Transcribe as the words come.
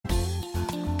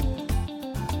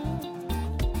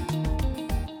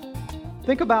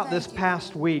Think about this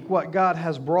past week, what God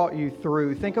has brought you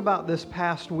through. Think about this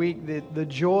past week, the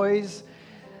joys.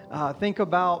 Think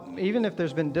about, even if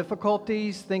there's been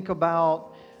difficulties, think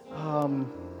about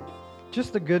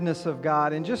just the goodness of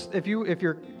God. And just if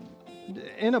you're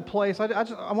in a place, I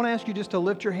want to ask you just to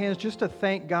lift your hands, just to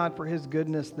thank God for His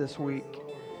goodness this week.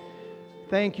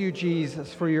 Thank you,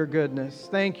 Jesus, for your goodness.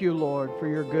 Thank you, Lord, for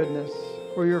your goodness,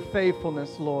 for your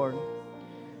faithfulness, Lord.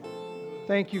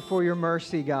 Thank you for your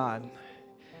mercy, God.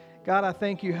 God, I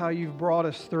thank you how you've brought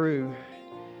us through.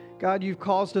 God, you've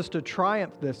caused us to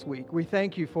triumph this week. We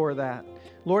thank you for that.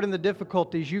 Lord, in the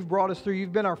difficulties, you've brought us through.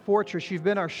 You've been our fortress. You've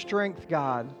been our strength,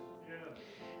 God.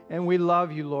 And we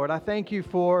love you, Lord. I thank you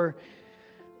for,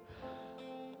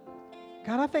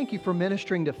 God, I thank you for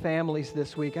ministering to families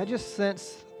this week. I just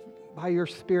sense by your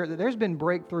Spirit that there's been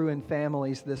breakthrough in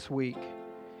families this week.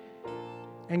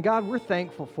 And God, we're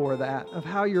thankful for that, of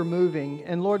how you're moving.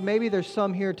 And Lord, maybe there's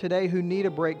some here today who need a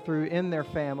breakthrough in their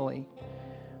family.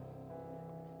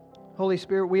 Holy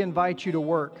Spirit, we invite you to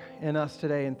work in us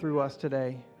today and through us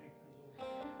today.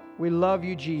 We love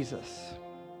you, Jesus.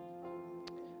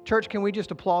 Church, can we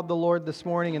just applaud the Lord this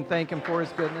morning and thank Him for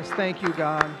His goodness? Thank you,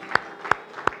 God.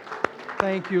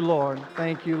 Thank you, Lord.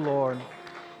 Thank you, Lord.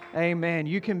 Amen.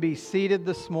 You can be seated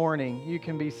this morning. You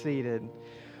can be seated.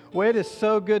 Well, it is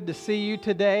so good to see you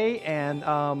today and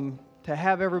to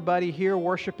have everybody here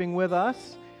worshiping with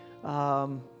us.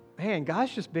 Man,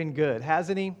 God's just been good,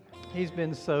 hasn't He? He's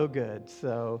been so good.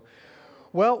 So,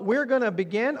 well, we're going to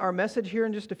begin our message here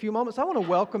in just a few moments. I want to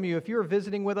welcome you. If you're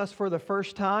visiting with us for the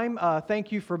first time,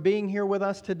 thank you for being here with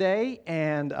us today.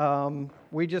 And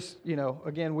we just,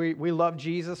 again, we love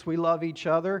Jesus. We love each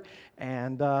other.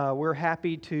 And we're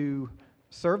happy to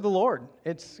serve the Lord.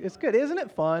 It's good. Isn't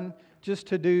it fun just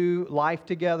to do life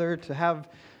together, to have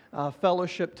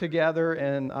fellowship together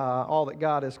and all that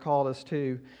God has called us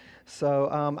to? So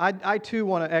I too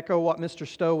want to echo what Mr.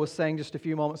 Stowe was saying just a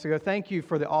few moments ago. Thank you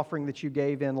for the offering that you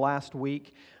gave in last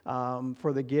week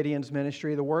for the Gideon's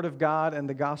ministry. The Word of God and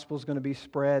the Gospel is going to be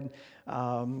spread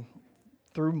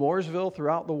through Mooresville,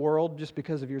 throughout the world, just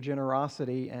because of your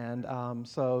generosity. And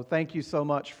so thank you so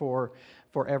much for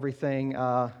everything,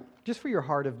 just for your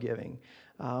heart of giving.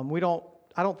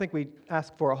 I don't think we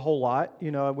ask for a whole lot.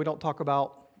 We don't talk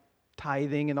about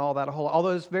tithing and all that a whole lot,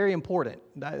 although it's very important.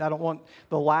 I don't want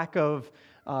the lack of,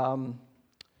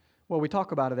 we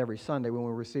talk about it every Sunday when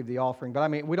we receive the offering, but I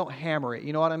mean, we don't hammer it,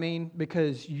 you know what I mean?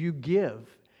 Because you give.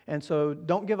 And so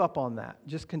don't give up on that.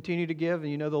 Just continue to give,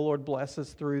 and the Lord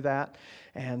blesses through that.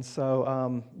 And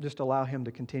so just allow Him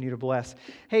to continue to bless.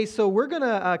 Hey, so we're going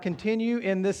to continue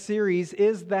in this series,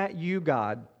 Is That You,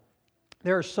 God?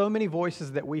 There are so many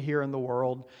voices that we hear in the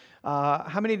world.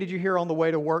 How many did you hear on the way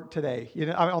to work today?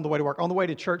 On the way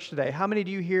to church today. How many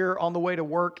do you hear on the way to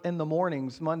work in the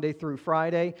mornings, Monday through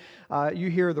Friday?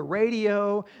 You hear the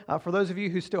radio. For those of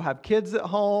you who still have kids at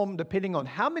home, depending on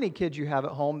how many kids you have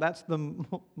at home, that's the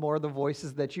more of the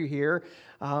voices that you hear.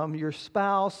 Your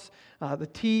spouse, the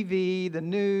TV, the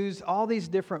news, all these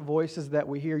different voices that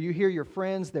we hear. You hear your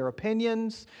friends, their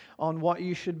opinions on what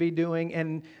you should be doing,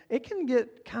 and it can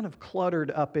get kind of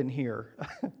cluttered up in here.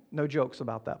 No jokes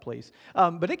about that, please.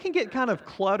 But it can get kind of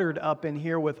cluttered up in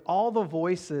here with all the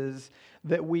voices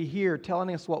that we hear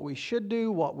telling us what we should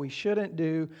do, what we shouldn't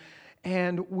do.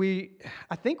 And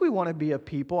I think we want to be a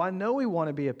people, I know we want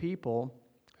to be a people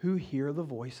who hear the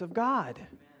voice of God.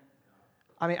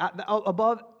 I mean,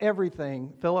 above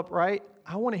everything, Philip, right?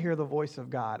 I want to hear the voice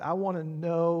of God. I want to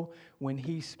know when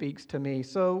He speaks to me.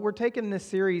 So we're taking this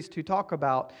series to talk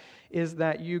about, Is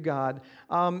That You, God?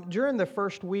 During the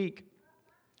first week,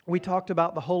 we talked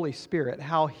about the Holy Spirit,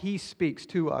 how He speaks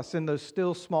to us in those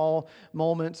still small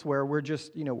moments where we're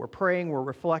just, we're praying, we're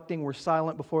reflecting, we're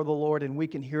silent before the Lord, and we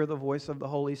can hear the voice of the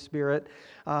Holy Spirit.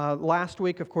 Last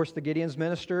week, of course, the Gideons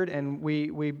ministered, and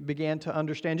we began to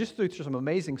understand, just through some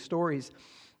amazing stories,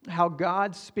 how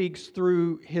God speaks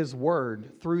through His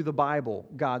Word, through the Bible,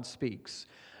 God speaks.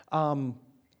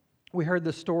 We heard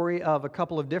the story of a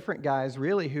couple of different guys,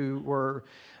 really,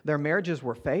 their marriages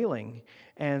were failing.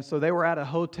 And so they were at a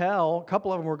hotel. A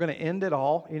couple of them were going to end it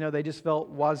all. They just felt,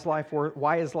 why is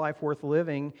life worth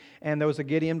living? And there was a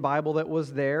Gideon Bible that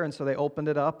was there. And so they opened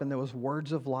it up, and there was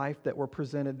words of life that were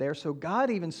presented there. So God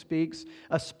even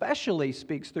especially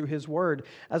speaks through His Word.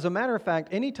 As a matter of fact,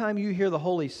 anytime you hear the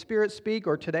Holy Spirit speak,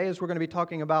 or today as we're going to be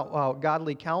talking about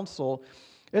godly counsel,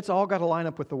 it's all got to line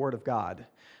up with the Word of God.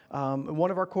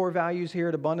 One of our core values here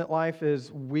at Abundant Life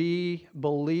is we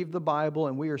believe the Bible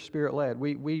and we are Spirit-led.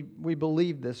 We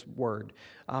believe this word.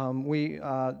 We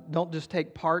don't just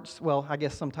take parts. Well, I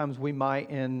guess sometimes we might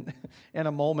in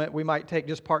a moment. We might take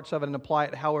just parts of it and apply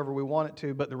it however we want it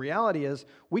to. But the reality is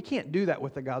we can't do that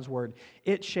with the God's word.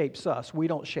 It shapes us. We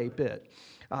don't shape it.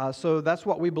 So that's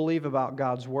what we believe about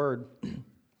God's word.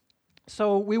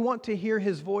 So we want to hear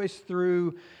His voice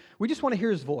we just want to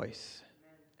hear His voice.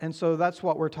 And so that's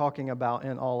what we're talking about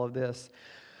in all of this.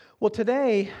 Well,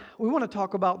 today we want to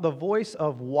talk about the voice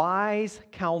of wise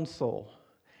counsel.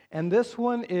 And this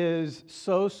one is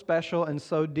so special and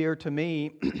so dear to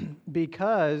me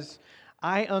because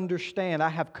I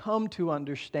have come to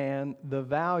understand the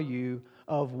value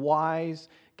of wise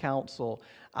counsel.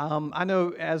 I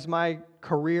know as my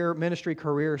ministry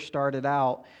career started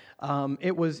out,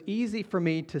 it was easy for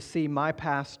me to see my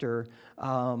pastor, he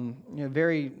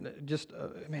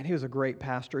was a great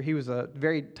pastor. He was a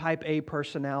very type A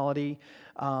personality,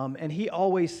 and he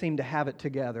always seemed to have it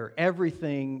together.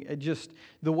 Everything, just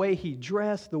the way he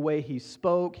dressed, the way he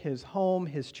spoke, his home,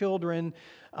 his children,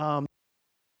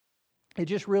 it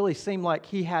just really seemed like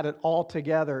he had it all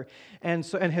together, and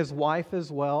his wife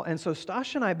as well. And so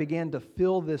Stash and I began to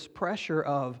feel this pressure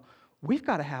of, we've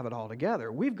got to have it all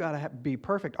together. We've got to be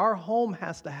perfect. Our home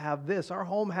has to have this. Our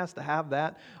home has to have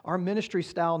that. Our ministry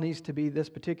style needs to be this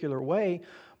particular way.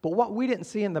 But what we didn't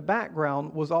see in the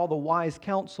background was all the wise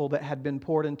counsel that had been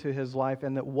poured into his life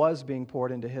and that was being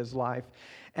poured into his life.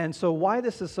 And so why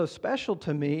this is so special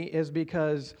to me is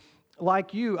because,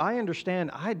 like you, I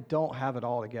understand I don't have it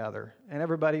all together. And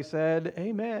everybody said,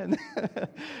 amen.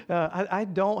 I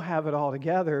don't have it all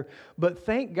together. But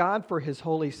thank God for His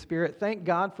Holy Spirit. Thank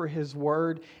God for His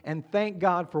Word. And thank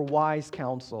God for wise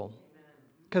counsel.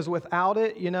 Because without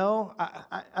it,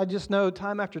 I just know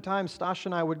time after time, Stash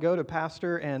and I would go to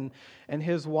Pastor and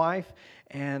his wife.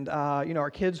 And,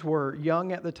 our kids were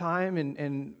young at the time.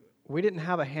 And we didn't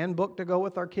have a handbook to go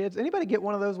with our kids. Anybody get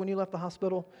one of those when you left the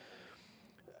hospital?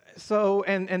 So,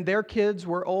 and their kids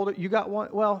were older. You got one?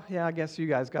 Well, yeah, I guess you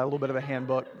guys got a little bit of a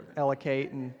handbook, Ella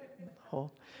Kate and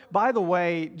By the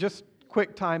way, just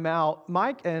quick time out.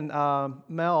 Mike and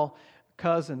Mel,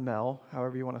 cousin Mel,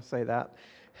 however you want to say that.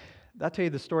 I'll tell you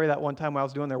the story that one time when I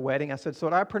was doing their wedding. I said, so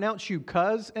do I pronounce you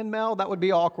Cuz and Mel? That would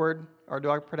be awkward. Or do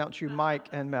I pronounce you Mike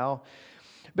and Mel?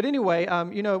 But anyway,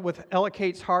 with Ella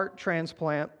Kate's heart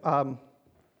transplant,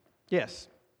 yes.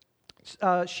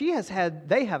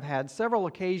 They have had several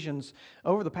occasions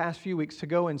over the past few weeks to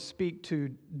go and speak to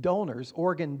donors,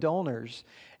 organ donors,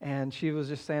 and she was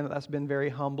just saying that's been very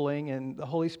humbling, and the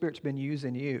Holy Spirit's been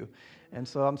using you, and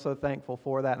so I'm so thankful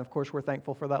for that, and of course we're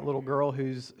thankful for that little girl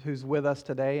who's with us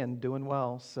today and doing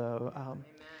well. So,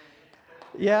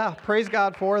 yeah, praise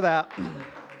God for that.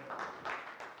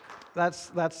 That's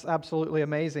absolutely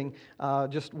amazing,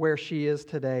 just where she is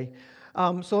today.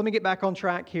 So let me get back on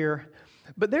track here.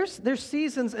 But there's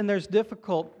seasons and there's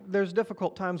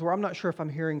difficult times where I'm not sure if I'm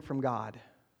hearing from God,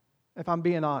 if I'm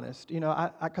being honest.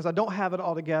 Because I don't have it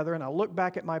all together, and I look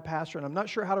back at my pastor, and I'm not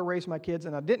sure how to raise my kids,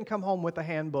 and I didn't come home with a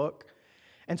handbook.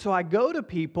 And so I go to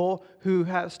people who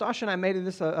have, Stash and I made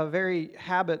this very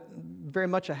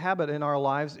much a habit in our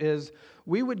lives, is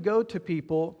we would go to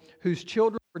people whose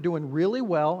children were doing really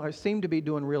well, or seemed to be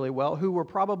doing really well, who were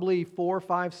probably 4,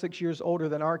 5, 6 years older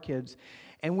than our kids.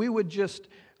 And we would just,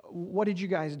 what did you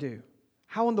guys do?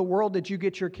 How in the world did you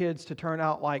get your kids to turn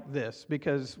out like this?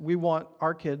 Because we want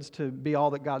our kids to be all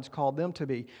that God's called them to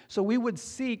be. So we would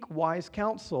seek wise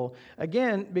counsel.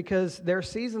 Again, because there are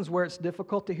seasons where it's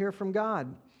difficult to hear from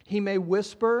God. He may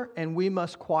whisper, and we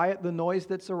must quiet the noise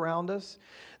that's around us.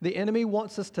 The enemy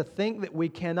wants us to think that we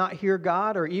cannot hear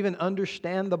God or even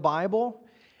understand the Bible.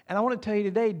 And I want to tell you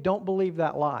today, don't believe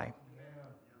that lie.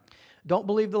 Don't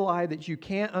believe the lie that you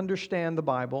can't understand the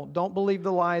Bible. Don't believe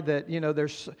the lie that,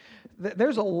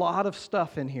 there's a lot of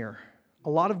stuff in here, a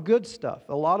lot of good stuff,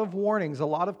 a lot of warnings, a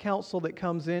lot of counsel that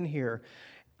comes in here.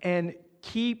 And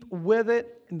keep with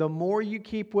it. The more you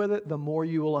keep with it, the more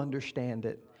you will understand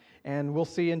it. And we'll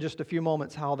see in just a few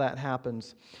moments how that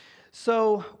happens.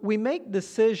 So we make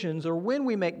decisions, or when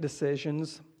we make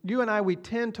decisions, you and I, we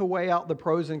tend to weigh out the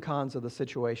pros and cons of the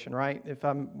situation, right?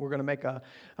 We're going to make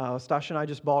Stash and I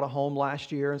just bought a home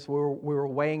last year, and so we were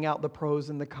weighing out the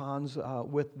pros and the cons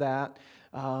with that.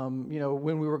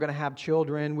 When we were going to have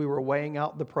children, we were weighing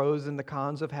out the pros and the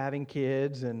cons of having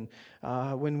kids. And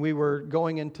when we were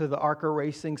going into the ARCA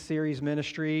Racing Series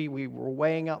ministry, we were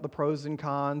weighing out the pros and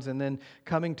cons. And then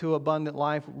coming to Abundant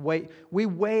Life, we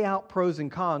weigh out pros and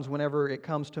cons whenever it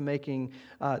comes to making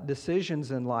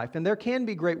decisions in life. And there can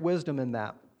be great wisdom in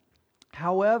that.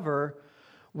 However,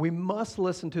 We must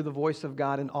listen to the voice of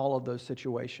God in all of those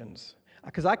situations.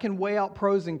 Because I can weigh out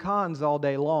pros and cons all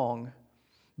day long,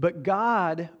 but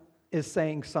God is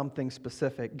saying something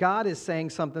specific. God is saying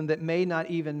something that may not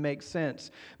even make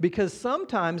sense. Because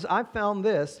sometimes I've found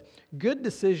this, good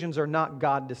decisions are not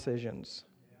God decisions.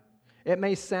 It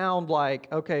may sound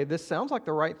like, okay, this sounds like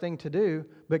the right thing to do,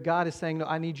 but God is saying, no,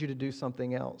 I need you to do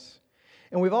something else.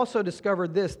 And we've also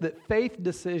discovered this, that faith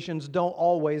decisions don't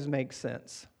always make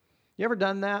sense. You ever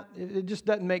done that? It just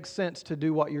doesn't make sense to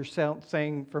do what you're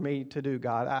saying for me to do,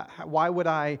 God. Why would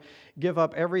I give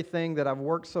up everything that I've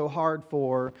worked so hard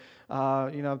for?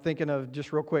 I'm thinking of,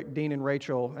 just real quick, Dean and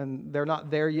Rachel, and they're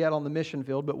not there yet on the mission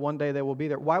field, but one day they will be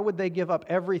there. Why would they give up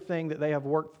everything that they have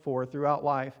worked for throughout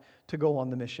life to go on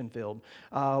the mission field?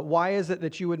 Why is it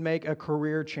that you would make a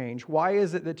career change? Why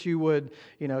is it that you would,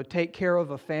 take care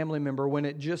of a family member when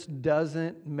it just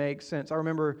doesn't make sense? I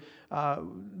remember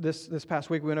this past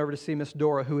week we went over to see Miss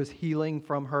Dora, who is healing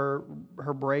from her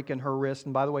break in her wrist.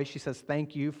 And by the way, she says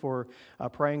thank you for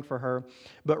praying for her.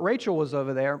 But Rachel was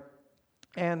over there.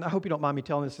 And I hope you don't mind me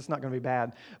telling this, it's not going to be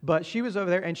bad. But she was over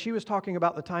there and she was talking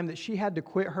about the time that she had to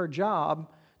quit her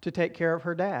job to take care of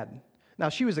her dad. Now,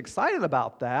 she was excited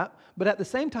about that, but at the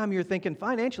same time, you're thinking,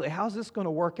 financially, how's this going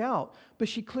to work out? But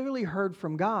she clearly heard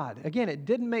from God. Again, it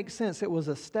didn't make sense. It was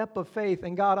a step of faith,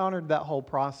 and God honored that whole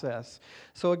process.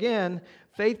 So again,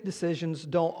 faith decisions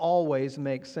don't always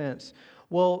make sense.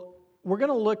 Well, we're going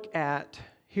to look at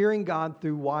hearing God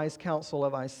through wise counsel,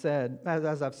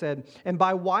 as I've said. And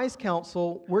by wise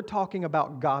counsel, we're talking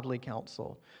about godly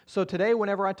counsel. So today,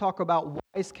 whenever I talk about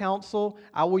wise counsel,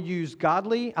 I will use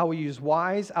godly, I will use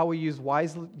wise, I will use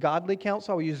wise godly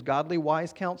counsel, I will use godly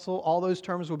wise counsel. All those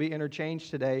terms will be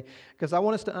interchanged today because I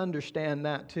want us to understand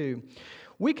that too.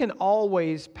 We can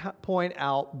always point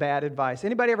out bad advice.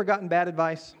 Anybody ever gotten bad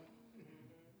advice?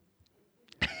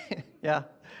 Yeah.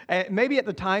 And maybe at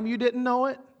the time you didn't know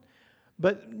it.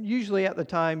 But usually at the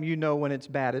time, you know when it's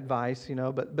bad advice,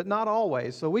 but not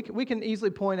always. So we can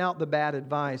easily point out the bad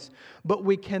advice, but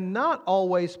we cannot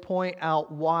always point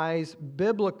out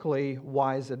biblically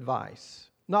wise advice.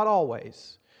 Not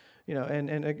always.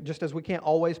 And just as we can't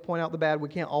always point out the bad, we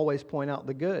can't always point out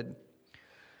the good.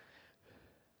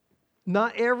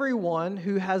 Not everyone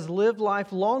who has lived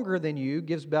life longer than you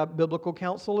gives biblical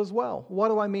counsel as well. What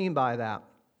do I mean by that?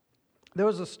 There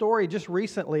was a story just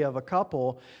recently of a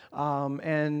couple,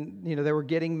 and they were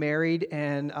getting married,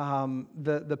 and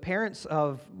the parents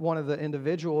of one of the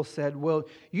individuals said, well,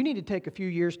 you need to take a few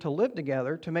years to live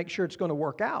together to make sure it's going to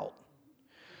work out.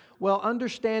 Well,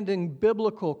 understanding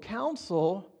biblical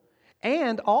counsel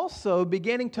and also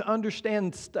beginning to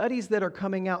understand studies that are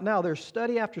coming out now. There's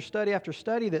study after study after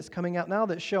study that's coming out now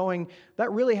that's showing that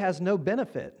really has no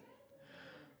benefit.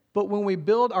 But when we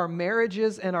build our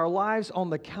marriages and our lives on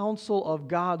the counsel of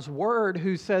God's Word,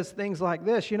 who says things like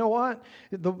this, you know what?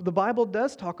 The Bible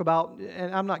does talk about,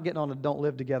 and I'm not getting on a don't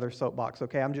live together soapbox,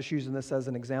 okay? I'm just using this as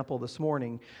an example this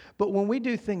morning. But when we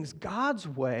do things God's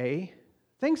way,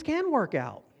 things can work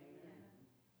out.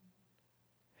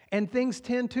 And things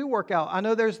tend to work out. I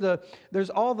know there's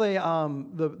all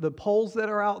the polls that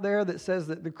are out there that says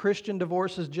that the Christian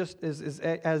divorce is just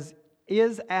as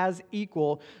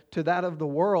equal to that of the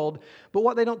world. But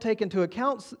what they don't take into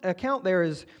account there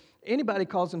is anybody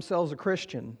calls themselves a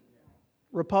Christian.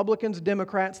 Republicans,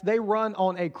 Democrats, they run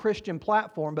on a Christian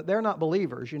platform, but they're not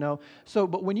believers, So,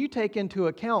 but when you take into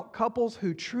account couples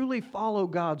who truly follow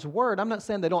God's Word, I'm not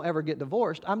saying they don't ever get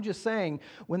divorced. I'm just saying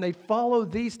when they follow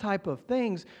these type of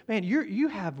things, man, you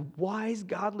have wise,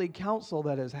 godly counsel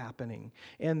that is happening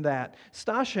in that.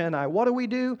 Stasha and I, what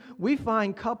do? We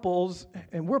find couples,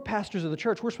 and we're pastors of the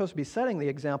church. We're supposed to be setting the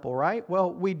example, right?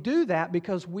 Well, we do that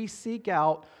because we seek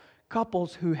out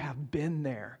couples who have been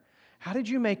there. How did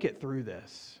you make it through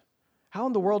this? How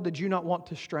in the world did you not want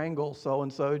to strangle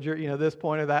so-and-so, this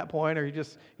point or that point, or you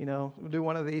just, do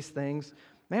one of these things?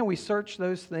 Man, we search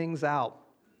those things out.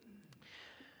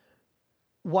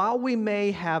 While we may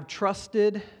have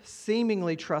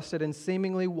seemingly trusted and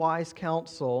seemingly wise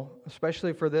counsel,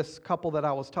 especially for this couple that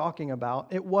I was talking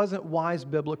about, it wasn't wise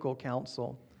biblical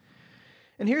counsel.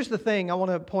 And here's the thing I want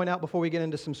to point out before we get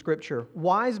into some scripture.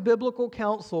 Wise biblical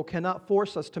counsel cannot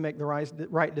force us to make the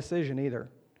right decision either.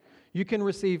 You can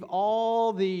receive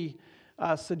all the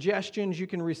suggestions, you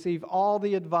can receive all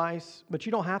the advice, but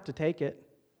you don't have to take it,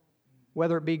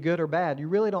 whether it be good or bad. You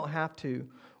really don't have to.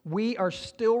 We are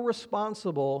still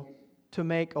responsible to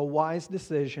make a wise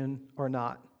decision or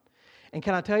not. And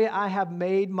can I tell you, I have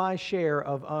made my share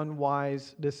of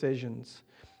unwise decisions.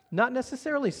 Not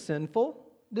necessarily sinful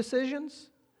decisions.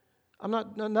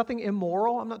 nothing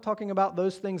immoral. I'm not talking about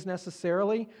those things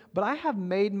necessarily, but I have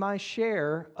made my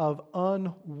share of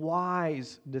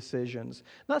unwise decisions.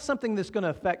 Not something that's going to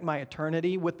affect my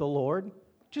eternity with the Lord.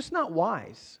 Just not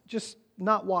wise. Just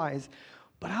not wise.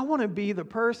 But I want to be the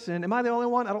person. Am I the only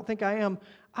one? I don't think I am.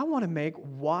 I want to make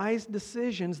wise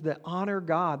decisions that honor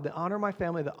God, that honor my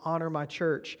family, that honor my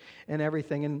church and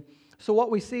everything. And so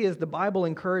what we see is the Bible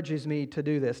encourages me to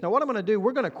do this. Now what I'm going to do,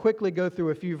 we're going to quickly go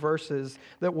through a few verses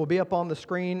that will be up on the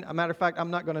screen. As a matter of fact, I'm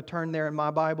not going to turn there in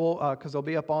my Bible because they'll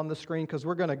be up on the screen because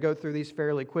we're going to go through these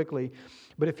fairly quickly.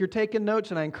 But if you're taking notes,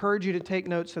 and I encourage you to take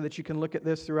notes so that you can look at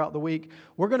this throughout the week,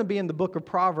 we're going to be in the book of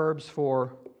Proverbs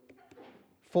for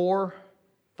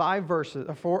five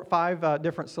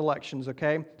different selections,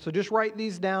 okay? So just write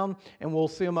these down, and we'll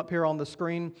see them up here on the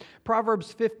screen.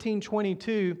 Proverbs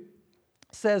 15:22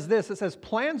 says this. It says,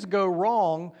 plans go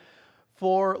wrong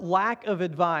for lack of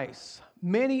advice.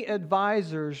 Many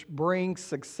advisors bring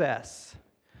success.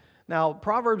 Now,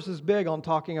 Proverbs is big on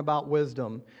talking about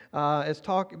wisdom.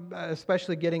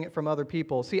 Especially getting it from other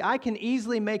people. See, I can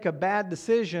easily make a bad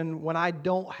decision when I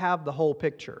don't have the whole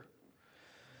picture.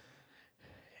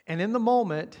 And in the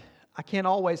moment, I can't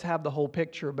always have the whole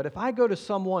picture. But if I go to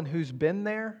someone who's been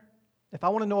there, if I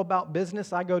want to know about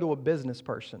business, I go to a business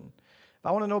person. If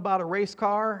I want to know about a race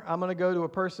car, I'm going to go to a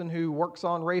person who works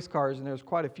on race cars, and there's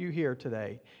quite a few here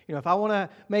today. You know, if I want to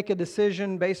make a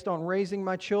decision based on raising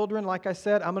my children, like I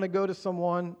said, I'm going to go to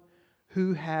someone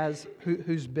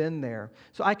who's been there.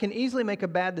 So I can easily make a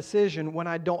bad decision when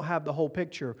I don't have the whole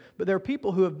picture. But there are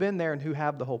people who have been there and who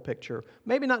have the whole picture.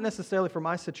 Maybe not necessarily for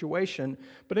my situation,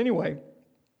 but anyway,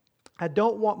 I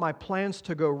don't want my plans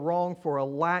to go wrong for a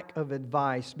lack of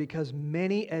advice, because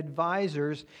many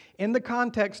advisors, in the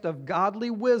context of godly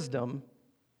wisdom,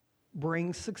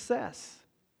 bring success.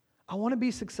 I want to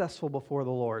be successful before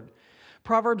the Lord.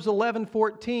 Proverbs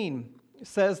 11:14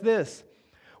 says this,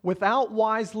 without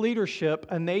wise leadership,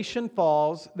 a nation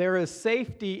falls. There is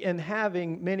safety in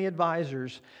having many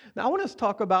advisors. Now, I want us to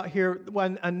talk about here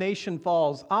when a nation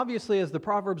falls. Obviously, as the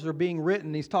Proverbs are being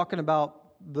written, he's talking about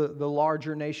the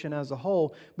larger nation as a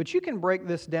whole. But you can break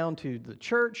this down to the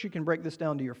church. You can break this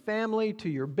down to your family, to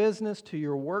your business, to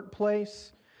your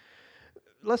workplace.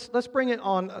 Let's bring it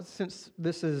on, since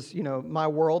this is, my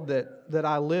world that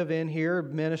I live in here,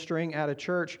 ministering at a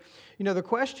church. The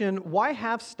question, why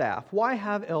have staff? Why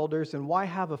have elders? And why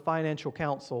have a financial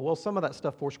council? Well, some of that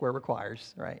stuff Foursquare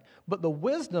requires, right? But the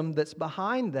wisdom that's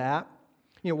behind that,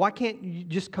 why can't you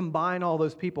just combine all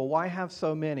those people? Why have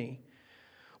so many?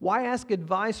 Why ask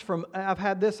advice from, I've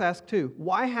had this asked too,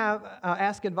 why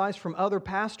ask advice from other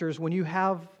pastors when you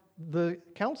have the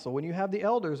council, when you have the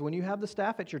elders, when you have the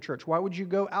staff at your church? Why would you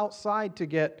go outside to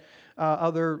get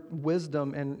other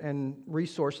wisdom and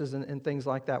resources and things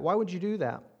like that? Why would you do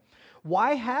that?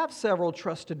 Why have several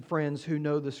trusted friends who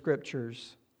know the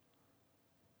Scriptures?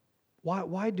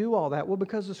 Why do all that? Well,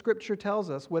 because the Scripture tells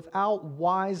us, without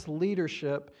wise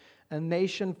leadership, a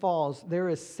nation falls. There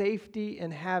is safety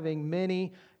in having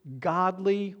many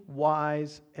godly,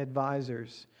 wise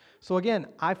advisors. So again,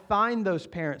 I find those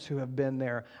parents who have been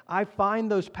there. I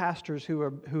find those pastors who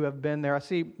have been there. I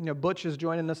see, Butch is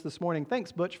joining us this morning.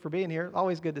 Thanks, Butch, for being here.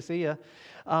 Always good to see you.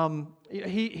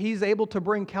 He's able to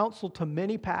bring counsel to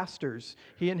many pastors.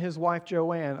 He and his wife,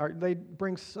 Joanne, they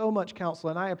bring so much counsel,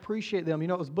 and I appreciate them.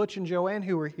 It was Butch and Joanne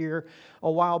who were here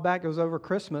a while back. It was over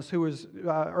Christmas, who was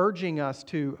urging us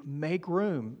to make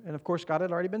room. And of course, God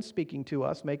had already been speaking to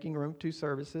us, making room, 2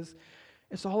 services.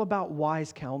 It's all about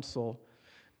wise counsel.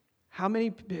 How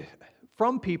many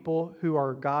from people who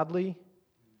are godly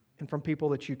and from people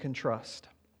that you can trust?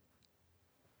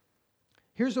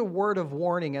 Here's a word of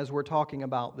warning as we're talking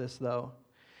about this, though.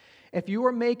 If you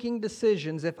are making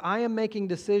decisions, if I am making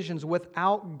decisions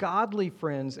without godly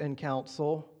friends and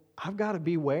counsel, I've got to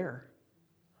beware.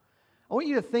 I want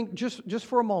you to think just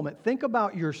for a moment, think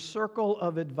about your circle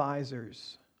of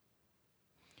advisors.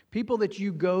 People that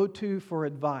you go to for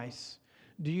advice.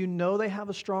 Do you know they have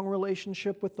a strong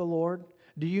relationship with the Lord?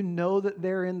 Do you know that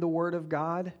they're in the Word of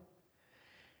God?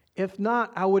 If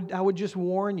not, I would just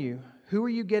warn you. Who are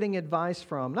you getting advice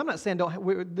from? And I'm not saying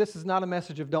this is not a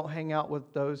message of don't hang out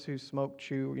with those who smoke,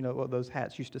 chew, what those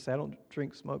hats used to say. I don't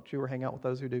drink, smoke, chew, or hang out with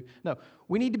those who do. No,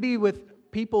 we need to be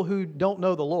with people who don't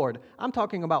know the Lord. I'm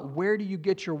talking about, where do you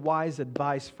get your wise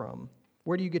advice from?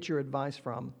 Where do you get your advice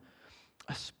from?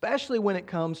 Especially when it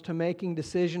comes to making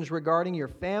decisions regarding your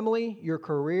family, your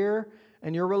career,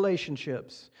 and your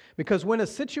relationships. Because when a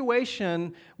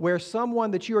situation where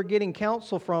someone that you are getting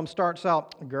counsel from starts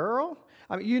out, girl,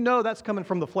 that's coming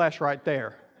from the flesh right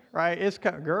there, right? It's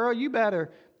girl, you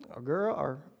better, girl,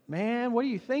 or man, what are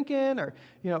you thinking? Or,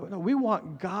 no, we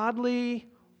want godly,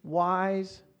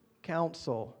 wise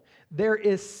counsel. There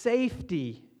is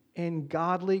safety in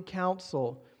godly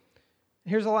counsel.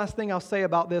 Here's the last thing I'll say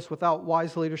about this. Without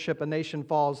wise leadership, a nation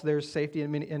falls. There's safety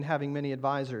in having many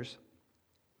advisors.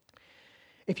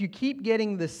 If you keep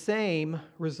getting the same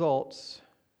results,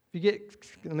 let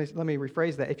me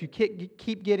rephrase that. If you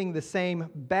keep getting the same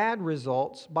bad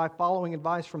results by following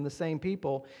advice from the same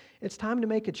people, it's time to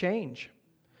make a change.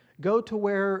 Go to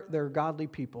where there are godly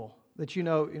people that you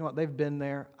know what, they've been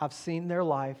there. I've seen their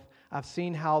life. I've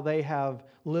seen how they have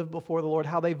lived before the Lord,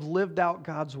 how they've lived out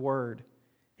God's word.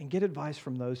 And get advice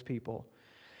from those people.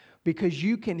 Because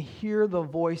you can hear the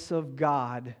voice of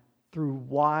God through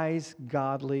wise,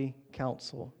 godly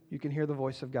counsel. You can hear the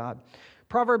voice of God.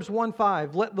 Proverbs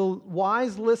 1:5, let the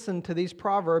wise listen to these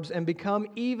proverbs and become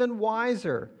even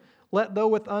wiser. Let those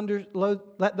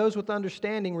with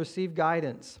understanding receive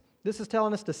guidance. This is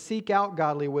telling us to seek out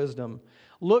godly wisdom.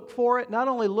 Look for it, not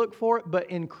only look for it, but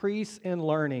increase in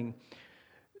learning.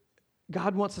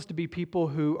 God wants us to be people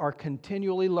who are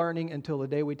continually learning until the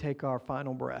day we take our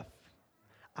final breath.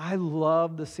 I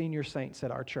love the senior saints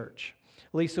at our church.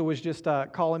 Lisa was just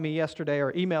calling me yesterday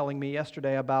or emailing me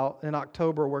yesterday about in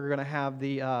October we're going to have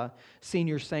the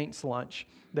senior saints lunch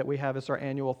that we have as our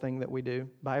annual thing that we do.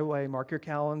 By the way, mark your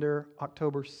calendar,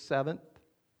 October 7th.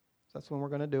 That's when we're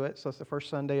going to do it. So it's the first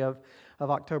Sunday of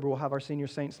October. We'll have our senior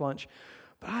saints lunch.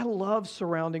 But I love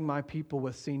surrounding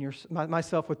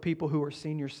myself with people who are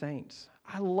senior saints.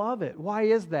 I love it. Why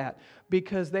is that?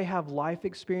 Because they have life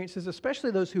experiences, especially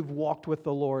those who've walked with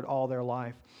the Lord all their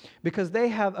life. Because they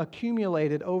have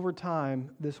accumulated over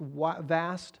time this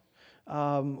vast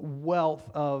wealth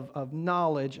of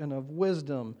knowledge and of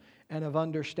wisdom and of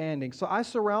understanding. So I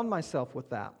surround myself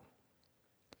with that.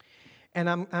 And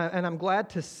I'm glad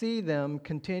to see them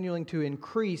continuing to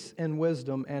increase in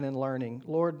wisdom and in learning.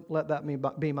 Lord, let that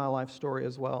be my life story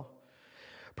as well.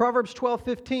 Proverbs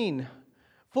 12:15.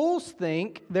 Fools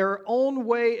think their own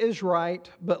way is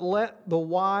right, but let the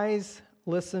wise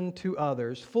listen to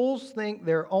others. Fools think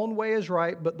their own way is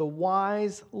right, but the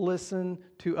wise listen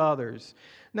to others.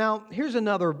 Now, here's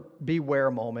another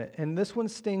beware moment, and this one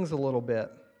stings a little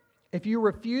bit. If you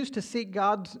refuse to seek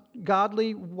God's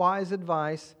godly, wise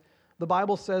advice, the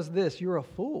Bible says this, you're a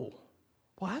fool.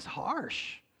 Well, that's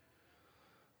harsh.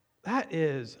 That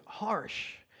is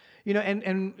harsh.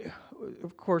 And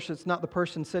of course, it's not the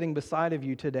person sitting beside of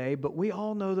you today, but we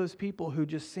all know those people who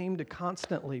just seem to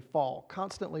constantly fall.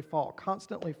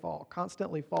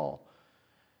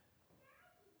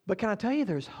 But can I tell you,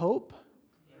 there's hope?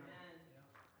 Amen.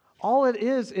 All it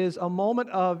is a moment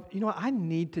of, I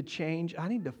need to change. I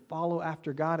need to follow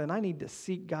after God, and I need to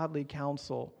seek godly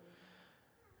counsel.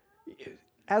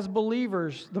 As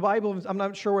believers, the Bible, I'm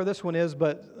not sure where this one is,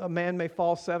 but a man may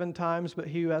fall 7 times, but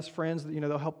he who has friends,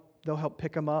 they'll help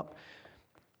pick him up.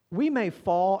 We may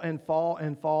fall and fall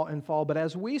and fall and fall, but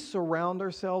as we surround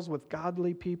ourselves with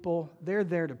godly people, they're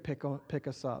there to pick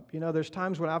us up. There's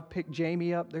times when I've picked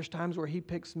Jamie up. There's times where he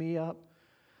picks me up.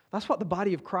 That's what the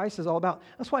body of Christ is all about.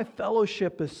 That's why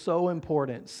fellowship is so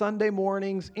important. Sunday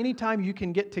mornings, anytime you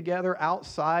can get together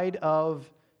outside of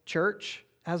church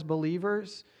as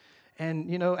believers,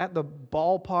 and, at the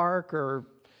ballpark or,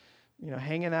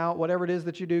 hanging out, whatever it is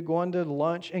that you do, going to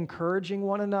lunch, encouraging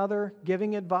one another,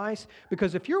 giving advice.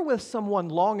 Because if you're with someone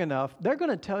long enough, they're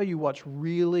going to tell you what's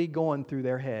really going through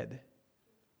their head.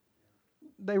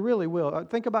 They really will.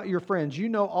 Think about your friends. You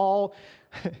know all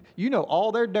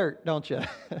their dirt, don't you?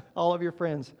 All of your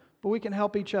friends. But we can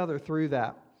help each other through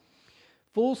that.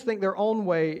 Fools think their own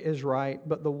way is right,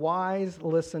 but the wise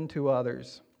listen to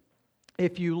others.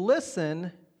 If you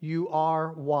listen, you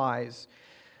are wise.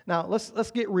 Now,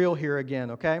 let's get real here again,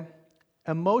 okay?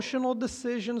 Emotional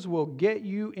decisions will get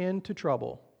you into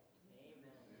trouble.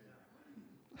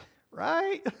 Amen.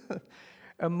 Right?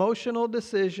 Emotional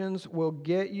decisions will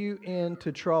get you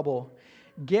into trouble.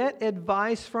 Get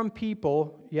advice from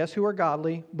people, yes, who are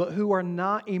godly, but who are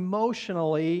not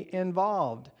emotionally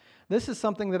involved. This is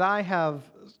something that I have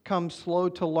come slow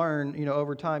to learn,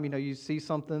 over time. You see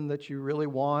something that you really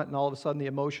want, and all of a sudden the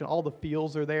emotion, all the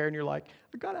feels are there, and you're like,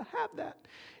 I gotta have that.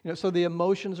 So the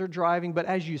emotions are driving, but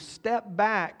as you step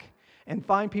back and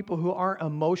find people who aren't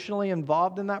emotionally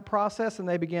involved in that process, and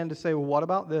they begin to say, well, what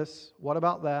about this? What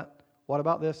about that? What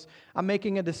about this? I'm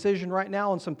making a decision right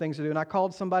now on some things to do, and I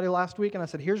called somebody last week, and I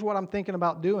said, here's what I'm thinking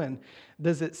about doing.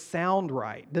 Does it sound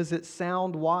right? Does it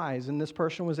sound wise? And this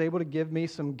person was able to give me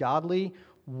some godly,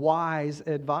 wise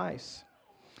advice.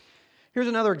 Here's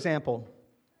another example.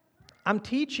 I'm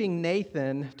teaching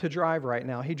Nathan to drive right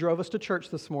now. He drove us to church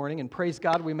this morning, and praise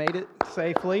God we made it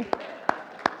safely.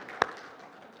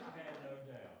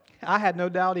 I had no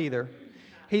doubt either.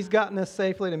 He's gotten us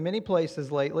safely to many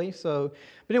places lately. But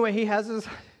anyway, he has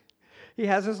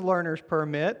his learner's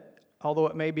permit, although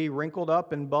it may be wrinkled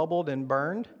up and bubbled and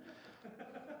burned.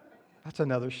 That's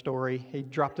another story. He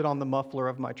dropped it on the muffler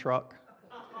of my truck.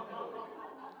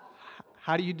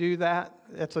 How do you do that?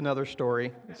 That's another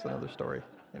story.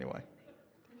 Anyway.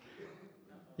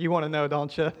 You want to know,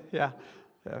 don't you? Yeah.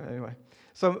 Anyway.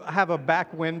 So I have a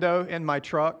back window in my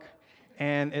truck,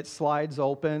 and it slides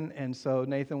open, and so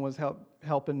Nathan was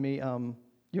helping me. You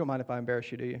don't mind if I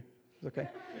embarrass you, do you? It's okay.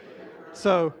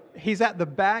 So he's at the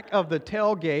back of the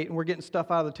tailgate, and we're getting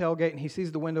stuff out of the tailgate, and he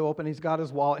sees the window open. He's got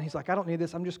his wallet, and he's like, I don't need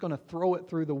this. I'm just going to throw it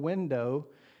through the window,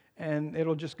 and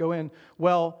it'll just go in.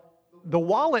 Well, the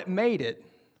wallet made it,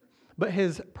 but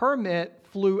his permit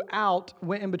flew out,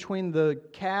 went in between the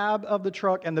cab of the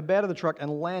truck and the bed of the truck,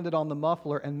 and landed on the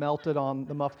muffler and melted on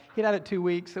the muffler. He'd had it 2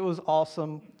 weeks. It was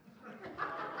awesome.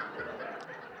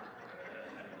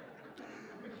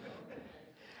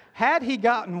 Had he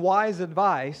gotten wise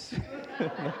advice,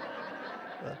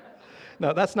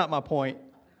 no, that's not my point.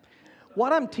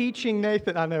 What I'm teaching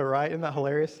Nathan, I know, right? Isn't that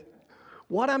hilarious?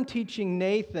 What I'm teaching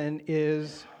Nathan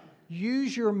is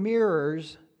use your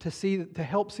mirrors to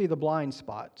help see the blind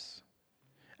spots.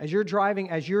 As you're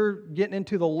driving, as you're getting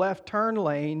into the left turn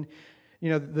lane,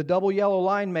 the double yellow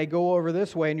line may go over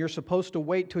this way, and you're supposed to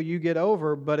wait till you get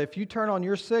over. But if you turn on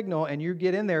your signal and you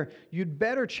get in there, you'd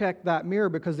better check that mirror,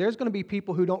 because there's going to be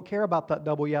people who don't care about that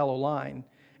double yellow line,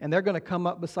 and they're going to come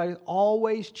up beside you.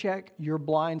 Always check your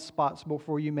blind spots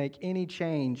before you make any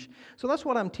change. So that's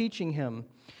what I'm teaching him.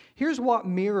 Here's what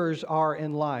mirrors are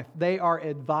in life. They are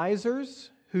advisors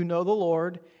who know the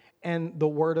Lord and the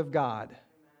Word of God.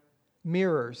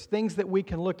 Mirrors, things that we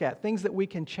can look at, things that we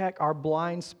can check our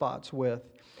blind spots with.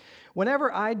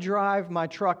 Whenever I drive my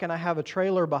truck and I have a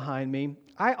trailer behind me,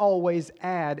 I always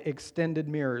add extended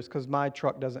mirrors, because my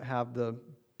truck doesn't have the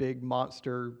big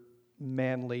monster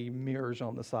manly mirrors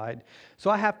on the side.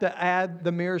 So I have to add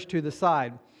the mirrors to the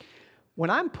side. When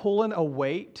I'm pulling a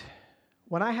weight,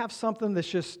 when I have something that's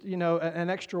just, an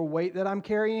extra weight that I'm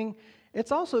carrying,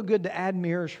 it's also good to add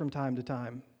mirrors from time to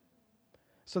time,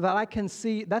 so that I can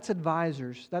see. That's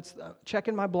advisors. That's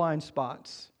checking my blind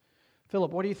spots.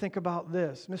 Philip, what do you think about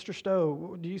this? Mr.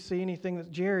 Stowe, do you see anything?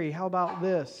 Jerry, how about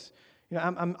this?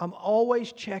 I'm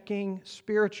always checking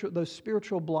those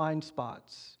spiritual blind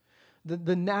spots,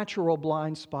 the natural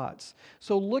blind spots.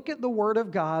 So look at the Word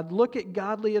of God. Look at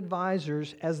godly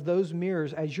advisors as those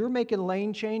mirrors. As you're making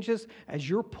lane changes, as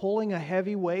you're pulling a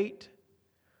heavy weight,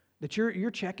 that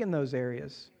you're checking those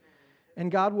areas,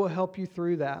 and God will help you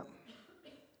through that.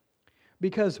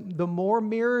 Because the more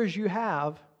mirrors you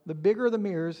have, the bigger the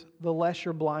mirrors, the less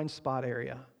your blind spot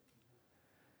area.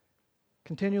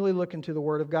 Continually look into the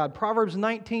Word of God. Proverbs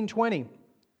 19:20.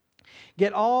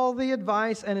 Get all the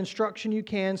advice and instruction you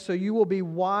can, so you will be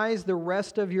wise the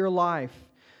rest of your life.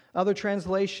 Other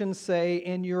translations say,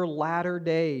 in your latter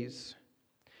days.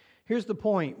 Here's the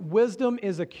point. Wisdom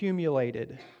is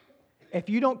accumulated. If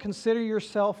you don't consider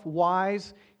yourself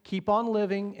wise, keep on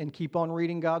living and keep on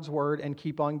reading God's Word and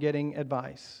keep on getting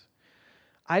advice.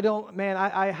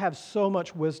 I have so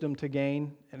much wisdom to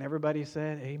gain. And everybody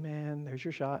said, amen, there's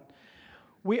your shot.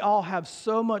 We all have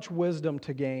so much wisdom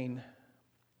to gain.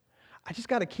 I just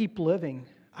got to keep living.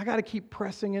 I got to keep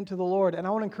pressing into the Lord. And I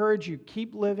want to encourage you,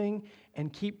 keep living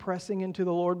and keep pressing into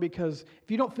the Lord, because if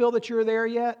you don't feel that you're there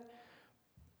yet,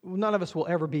 none of us will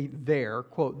ever be there,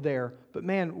 quote there, but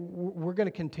man, we're going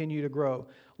to continue to grow.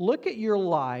 Look at your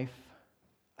life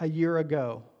a year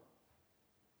ago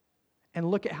and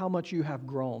look at how much you have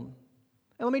grown.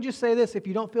 And let me just say this, if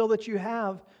you don't feel that you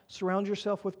have, surround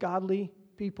yourself with godly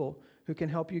people who can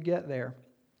help you get there.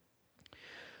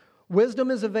 Wisdom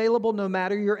is available no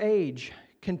matter your age.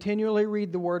 Continually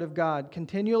read the Word of God.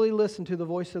 Continually listen to the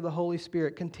voice of the Holy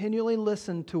Spirit. Continually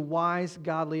listen to wise,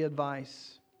 godly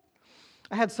advice.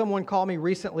 I had someone call me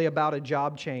recently about a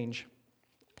job change.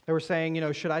 They were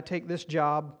saying, should I take this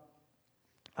job?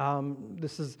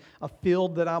 This is a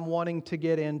field that I'm wanting to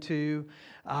get into.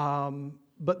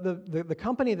 But the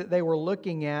company that they were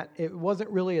looking at, it wasn't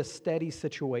really a steady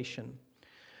situation.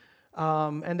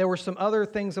 And there were some other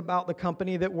things about the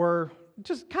company that were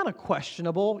just kind of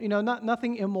questionable,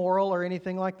 nothing immoral or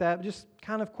anything like that, just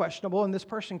kind of questionable. And this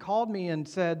person called me and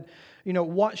said,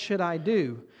 what should I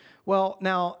do? Well,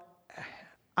 now,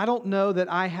 I don't know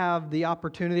that I have the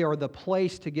opportunity or the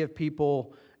place to give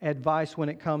people advice when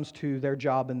it comes to their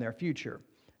job and their future.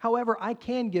 However, I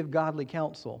can give godly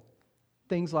counsel.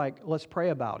 Things like, let's pray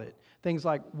about it. Things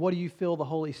like, what do you feel the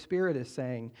Holy Spirit is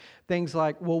saying? Things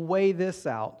like, well, weigh this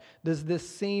out. Does this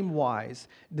seem wise?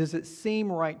 Does it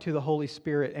seem right to the Holy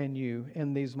Spirit and you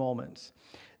in these moments?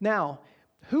 Now,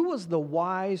 who was the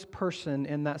wise person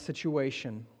in that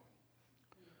situation?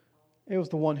 It was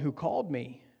the one who called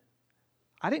me.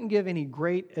 I didn't give any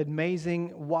great,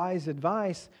 amazing, wise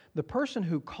advice. The person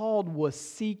who called was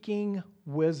seeking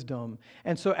wisdom.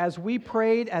 And so as we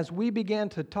prayed, as we began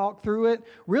to talk through it,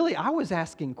 really I was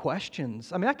asking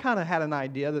questions. I mean, I kind of had an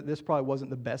idea that this probably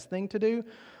wasn't the best thing to do,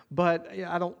 but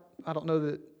I don't know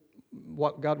that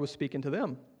what God was speaking to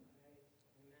them.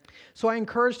 So I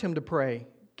encouraged him to pray,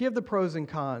 give the pros and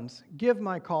cons, give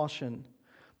my caution.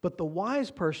 But the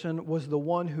wise person was the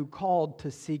one who called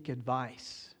to seek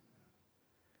advice.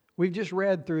 We've just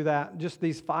read through that, just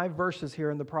these 5 verses here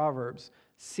in the Proverbs.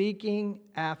 Seeking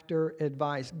after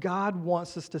advice. God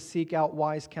wants us to seek out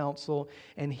wise counsel,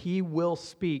 and He will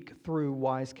speak through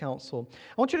wise counsel.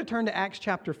 I want you to turn to Acts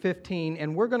chapter 15,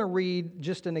 and we're going to read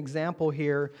just an example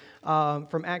here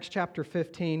from Acts chapter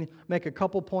 15, make a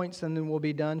couple points, and then we'll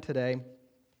be done today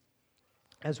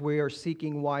as we are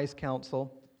seeking wise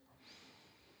counsel.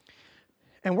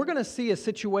 And we're going to see a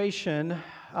situation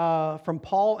from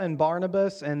Paul and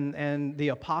Barnabas and the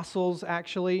apostles,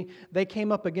 actually. They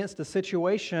came up against a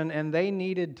situation and they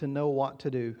needed to know what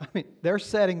to do. I mean, they're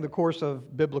setting the course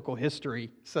of biblical history,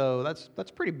 so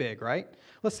that's pretty big, right?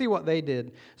 Let's see what they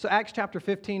did. So Acts chapter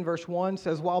 15, verse 1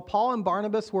 says, "While Paul and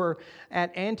Barnabas were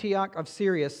at Antioch of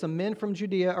Syria, some men from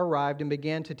Judea arrived and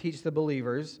began to teach the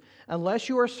believers, 'Unless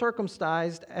you are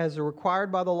circumcised as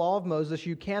required by the law of Moses,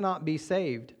 you cannot be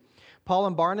saved.' Paul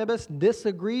and Barnabas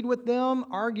disagreed with them,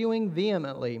 arguing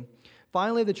vehemently.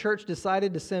 Finally, the church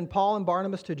decided to send Paul and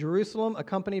Barnabas to Jerusalem,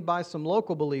 accompanied by some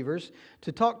local believers,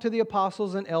 to talk to the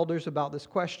apostles and elders about this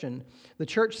question. The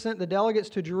church sent the delegates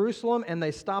to Jerusalem, and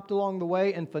they stopped along the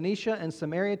way in Phoenicia and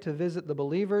Samaria to visit the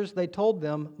believers. They told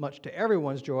them, much to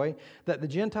everyone's joy, that the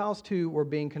Gentiles too were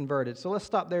being converted." So let's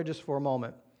stop there just for a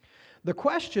moment. The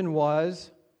question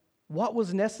was, what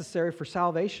was necessary for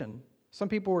salvation? Some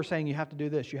people were saying, you have to do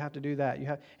this, you have to do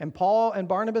that. And Paul and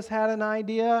Barnabas had an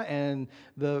idea, and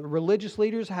the religious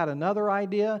leaders had another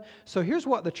idea. So here's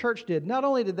what the church did. Not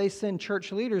only did they send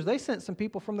church leaders, they sent some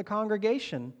people from the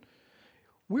congregation.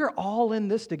 We're all in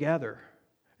this together.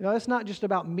 You know, it's not just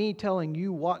about me telling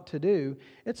you what to do.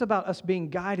 It's about us being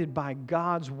guided by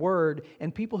God's Word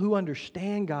and people who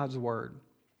understand God's Word.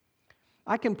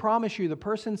 I can promise you the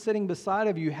person sitting beside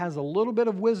of you has a little bit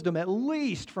of wisdom, at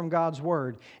least from God's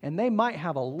Word, and they might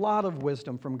have a lot of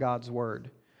wisdom from God's Word.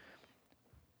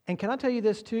 And can I tell you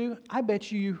this too? I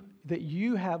bet you that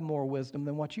you have more wisdom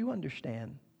than what you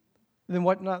understand.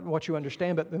 Not what you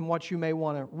understand, but than what you may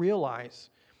want to realize,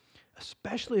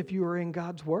 especially if you are in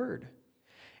God's Word.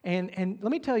 And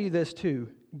let me tell you this too.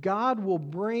 God will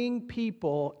bring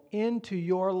people into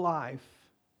your life,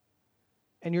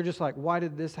 and you're just like, why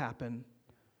did this happen?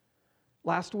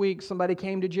 Last week, somebody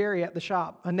came to Jerry at the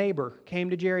shop. A neighbor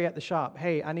came to Jerry at the shop.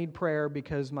 "Hey, I need prayer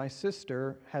because my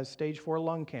sister has stage 4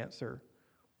 lung cancer.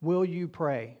 Will you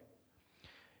pray?"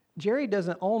 Jerry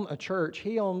doesn't own a church.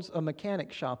 He owns a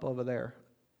mechanic shop over there,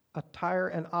 a tire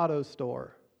and auto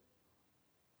store.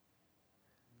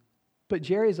 But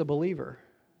Jerry's a believer.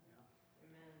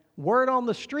 Word on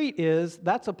the street is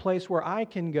that's a place where I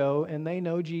can go and they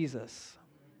know Jesus.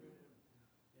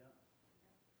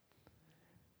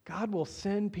 God will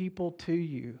send people to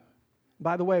you.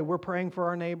 By the way, we're praying for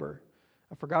our neighbor.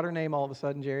 I forgot her name all of a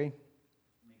sudden, Jerry.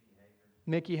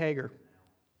 Mickey Hager.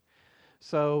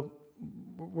 So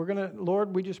we're going to,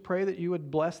 Lord, we just pray that you would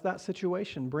bless that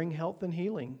situation, bring health and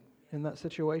healing in that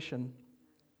situation.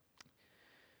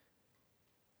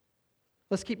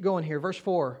 Let's keep going here. Verse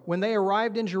 4. "When they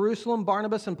arrived in Jerusalem,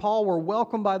 Barnabas and Paul were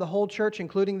welcomed by the whole church,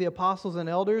 including the apostles and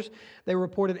elders. They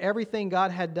reported everything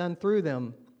God had done through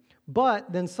them.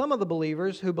 But then some of the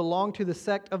believers who belonged to the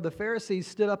sect of the Pharisees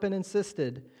stood up and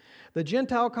insisted, 'The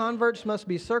Gentile converts must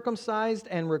be circumcised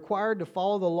and required to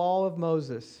follow the law of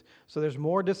Moses.'" So there's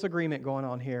more disagreement going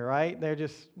on here, right?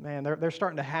 They're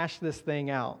starting to hash this thing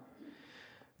out.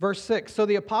 Verse 6, "So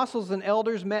the apostles and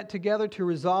elders met together to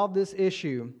resolve this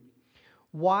issue."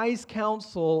 Wise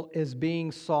counsel is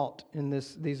being sought in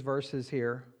these verses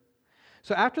here.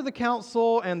 So after the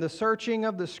council and the searching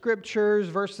of the scriptures,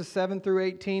 verses 7 through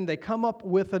 18, they come up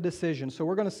with a decision. So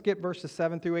we're going to skip verses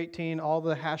 7 through 18, all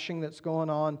the hashing that's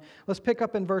going on. Let's pick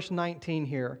up in verse 19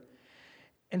 here.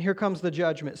 And here comes the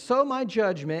judgment. "So my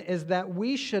judgment is that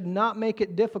we should not make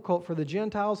it difficult for the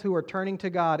Gentiles who are turning to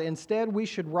God. Instead, we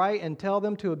should write and tell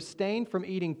them to abstain from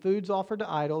eating foods offered to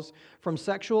idols, from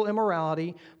sexual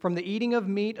immorality, from the eating of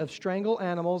meat of strangled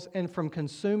animals, and from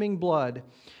consuming blood.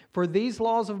 For these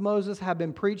laws of Moses have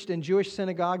been preached in Jewish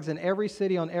synagogues in every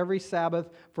city on every Sabbath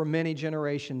for many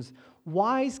generations.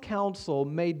 Wise counsel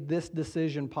made this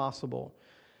decision possible.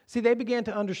 See, they began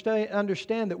to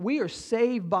understand that we are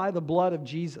saved by the blood of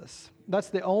Jesus. That's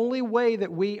the only way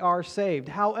that we are saved.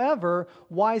 However,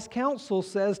 wise counsel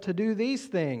says to do these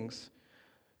things.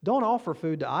 Don't offer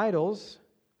food to idols.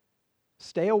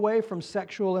 Stay away from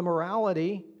sexual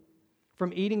immorality,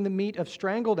 from eating the meat of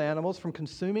strangled animals, from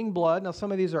consuming blood. Now,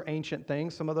 some of these are ancient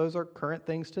things. Some of those are current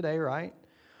things today, right?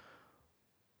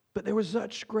 But there was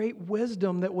such great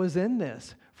wisdom that was in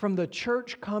this from the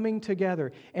church coming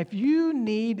together. If you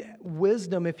need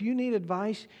wisdom, if you need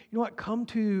advice, you know what? Come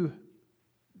to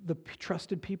the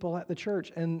trusted people at the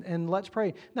church and let's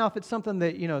pray. Now, if it's something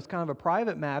that, is kind of a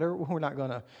private matter, we're not going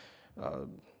to...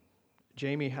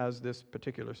 Jamie has this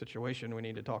particular situation we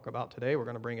need to talk about today. We're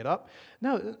going to bring it up.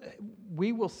 No,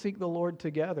 we will seek the Lord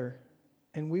together,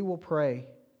 and we will pray,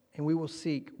 and we will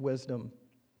seek wisdom.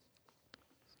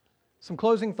 Some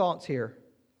closing thoughts here.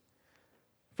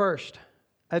 First,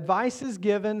 advice is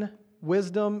given,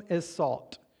 wisdom is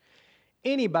sought.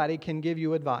 Anybody can give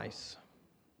you advice.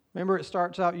 Remember, it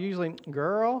starts out usually,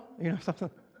 girl, something.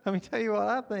 Let me tell you what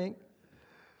I think.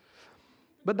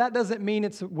 But that doesn't mean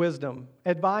it's wisdom.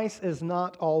 Advice is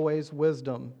not always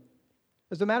wisdom.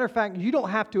 As a matter of fact, you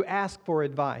don't have to ask for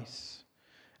advice.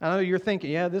 I know you're thinking,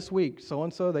 yeah, this week,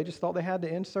 so-and-so, they just thought they had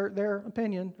to insert their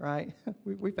opinion, right?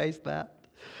 we faced that.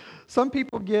 Some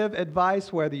people give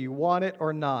advice whether you want it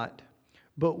or not.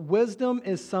 But wisdom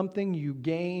is something you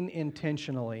gain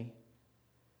intentionally.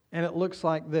 And it looks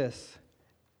like this.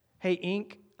 Hey,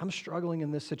 Inc., I'm struggling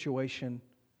in this situation.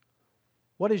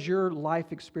 What does your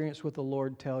life experience with the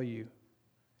Lord tell you?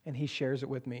 And he shares it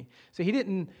with me. So he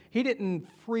didn't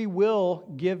free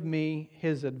will give me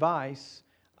his advice.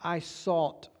 I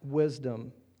sought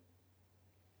wisdom.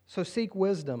 So seek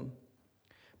wisdom.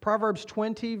 Proverbs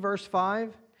 20, verse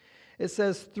 5, it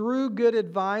says, though good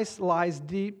advice lies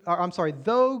deep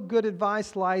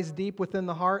within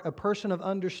the heart, a person of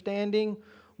understanding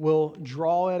will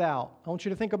draw it out. I want you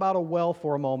to think about a well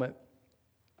for a moment.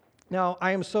 Now,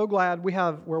 I am so glad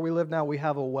where we live now, we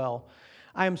have a well.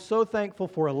 I am so thankful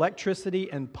for electricity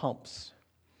and pumps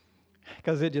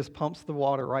because it just pumps the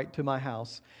water right to my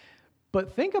house.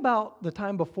 But think about the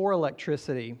time before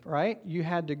electricity, right? You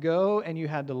had to go and you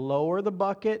had to lower the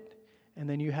bucket and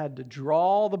then you had to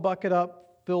draw the bucket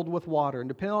up filled with water. And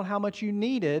depending on how much you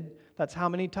needed, that's how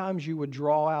many times you would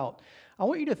draw out. I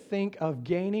want you to think of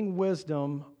gaining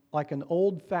wisdom like an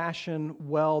old-fashioned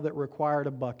well that required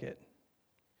a bucket.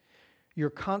 You're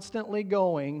constantly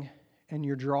going and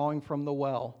you're drawing from the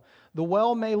well. The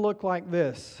well may look like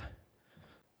this.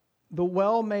 The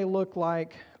well may look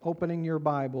like opening your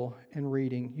Bible and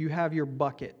reading. You have your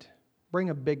bucket. Bring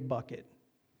a big bucket.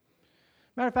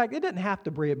 Matter of fact, it doesn't have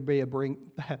to be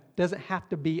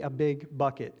a big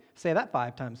bucket. Say that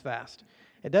 5 times fast.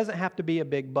 It doesn't have to be a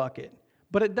big bucket.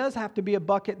 But it does have to be a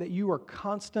bucket that you are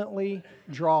constantly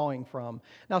drawing from.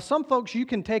 Now, some folks, you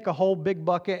can take a whole big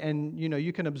bucket and,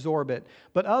 you can absorb it.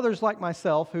 But others like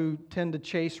myself who tend to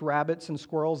chase rabbits and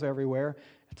squirrels everywhere,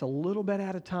 it's a little bit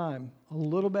at a time,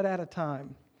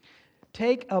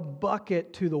 Take a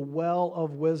bucket to the well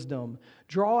of wisdom.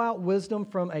 Draw out wisdom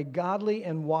from a godly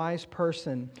and wise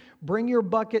person. Bring your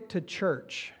bucket to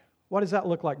church. What does that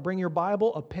look like? Bring your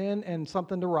Bible, a pen, and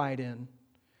something to write in.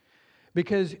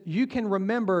 Because you can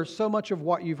remember so much of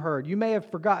what you've heard. You may have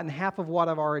forgotten half of what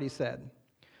I've already said.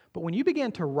 But when you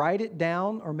begin to write it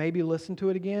down or maybe listen to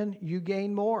it again, you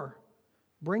gain more.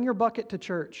 Bring your bucket to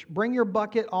church. Bring your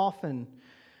bucket often.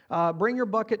 Bring your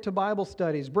bucket to Bible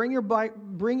studies. Bring your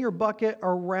bucket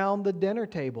around the dinner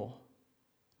table.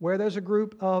 Where there's a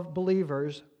group of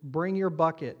believers, bring your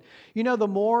bucket. The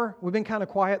more, we've been kind of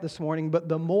quiet this morning, but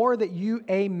the more that you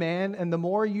amen and the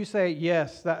more you say,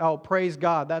 yes, praise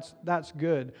God, that's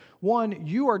good. One,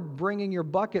 you are bringing your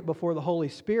bucket before the Holy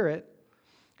Spirit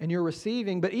and you're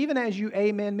receiving. But even as you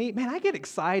amen me, man, I get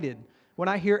excited when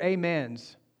I hear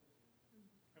amens.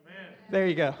 Amen. There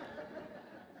you go.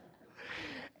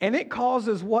 And it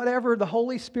causes whatever the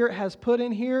Holy Spirit has put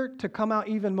in here to come out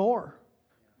even more.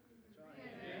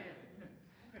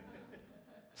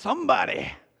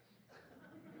 Somebody.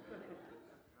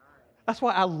 That's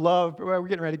why we're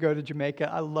getting ready to go to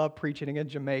Jamaica. I love preaching in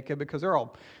Jamaica because they're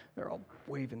all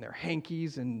waving their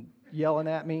hankies and yelling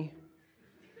at me.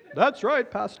 That's right,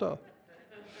 Pastor.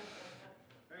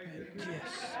 Yes.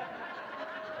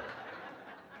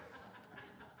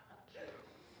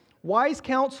 Wise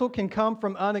counsel can come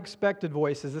from unexpected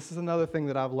voices. This is another thing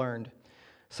that I've learned.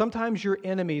 Sometimes your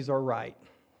enemies are right.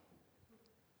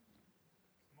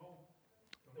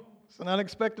 an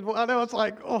unexpected voice. I know, it's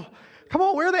like, oh, come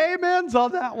on, where are the amens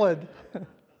on that one?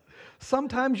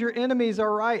 Sometimes your enemies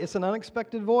are right. It's an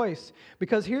unexpected voice.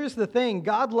 Because here's the thing,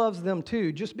 God loves them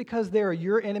too. Just because they're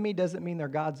your enemy doesn't mean they're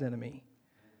God's enemy.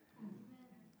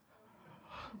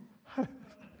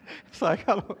 It's like,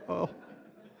 oh.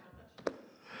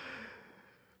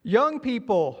 Young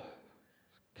people.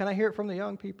 Can I hear it from the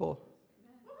young people?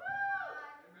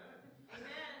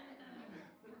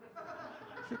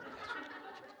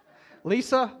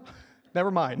 Lisa?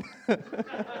 Never mind.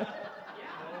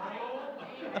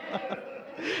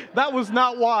 That was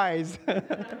not wise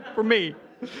for me.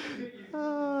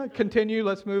 Continue.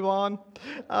 Let's move on.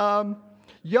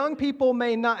 Young people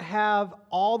may not have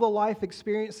all the life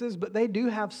experiences, but they do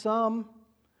have some.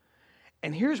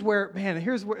 And here's where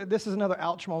this is another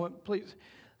ouch moment, please.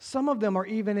 Some of them are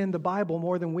even in the Bible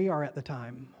more than we are at the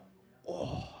time.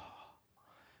 Oh,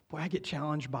 boy, I get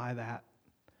challenged by that.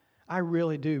 I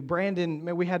really do.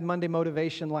 Brandon, we had Monday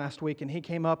Motivation last week, and he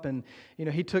came up and,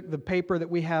 he took the paper that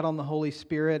we had on the Holy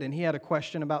Spirit, and he had a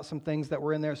question about some things that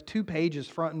were in there. It's 2 pages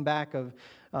front and back of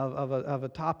a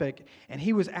topic, and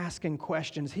he was asking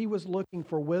questions. He was looking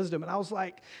for wisdom, and I was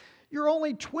like, you're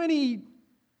only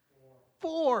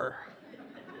 24.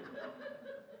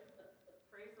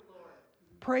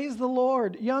 Praise the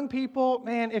Lord. Young people,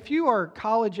 man, if you are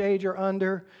college age or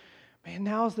under, man,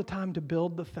 now is the time to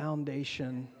build the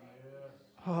foundation.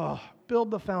 Oh, build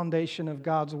the foundation of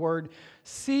God's Word.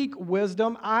 Seek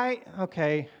wisdom. I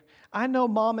know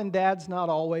mom and dad's not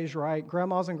always right.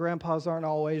 Grandmas and grandpas aren't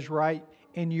always right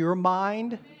in your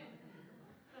mind.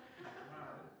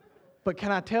 But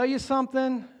can I tell you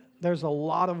something? There's a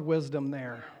lot of wisdom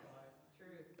there.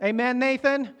 Amen,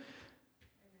 Nathan?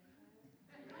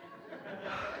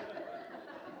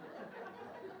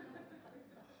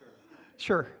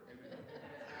 Sure.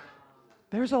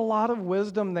 There's a lot of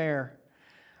wisdom there.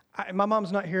 My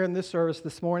mom's not here in this service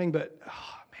this morning, but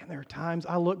man, there are times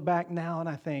I look back now and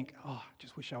I think, I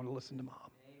just wish I would have listened to Mom.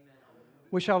 Amen.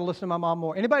 Wish I would have listened to my mom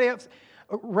more. Anybody else?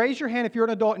 Raise your hand if you're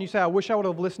an adult and you say, I wish I would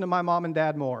have listened to my mom and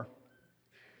dad more.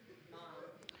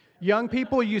 Young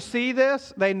people, you see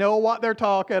this, they know what they're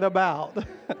talking about.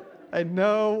 They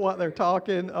know what they're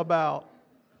talking about.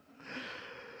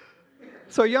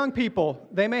 So young people,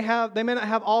 they may not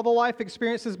have all the life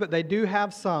experiences, but they do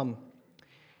have some.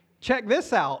 Check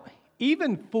this out.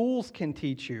 Even fools can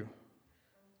teach you.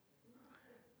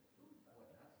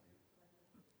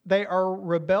 They are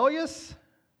rebellious,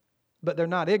 but they're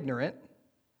not ignorant.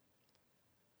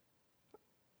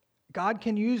 God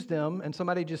can use them, and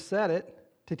somebody just said it,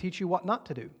 to teach you what not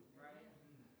to do.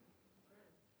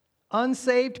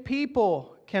 Unsaved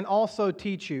people can also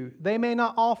teach you. They may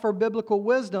not offer biblical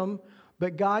wisdom,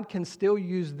 but God can still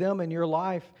use them in your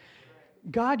life.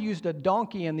 God used a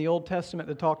donkey in the Old Testament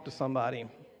to talk to somebody,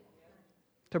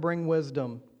 to bring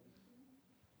wisdom.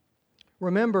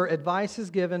 Remember, advice is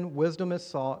given, wisdom is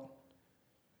sought.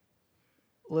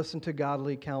 Listen to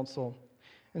godly counsel.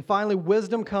 And finally,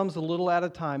 wisdom comes a little at a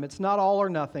time. It's not all or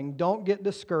nothing. Don't get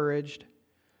discouraged.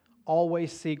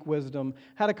 Always seek wisdom.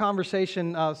 Had a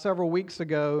conversation several weeks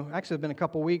ago. Actually, it's been a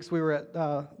couple weeks. We were at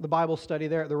the Bible study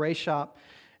there at the race shop.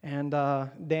 And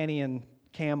Danny and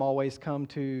Cam always come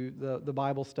to the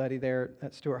Bible study there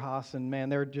at Stuart Haas. And man,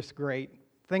 they're just great.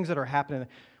 Things that are happening.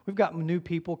 We've got new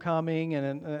people coming,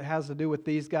 and it has to do with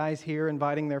these guys here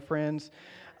inviting their friends.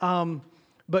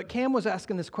 But Cam was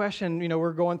asking this question,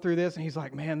 we're going through this, and he's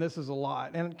like, man, this is a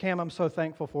lot. And Cam, I'm so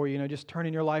thankful for you, just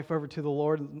turning your life over to the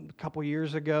Lord a couple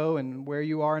years ago and where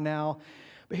you are now.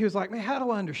 But he was like, man, how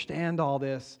do I understand all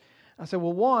this? I said,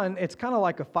 well, one, it's kind of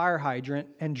like a fire hydrant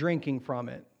and drinking from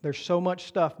it. There's so much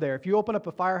stuff there. If you open up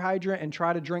a fire hydrant and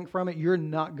try to drink from it, you're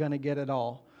not going to get it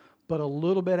all, but a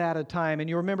little bit at a time. And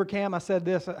you remember, Cam, I said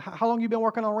this, how long have you been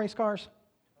working on race cars?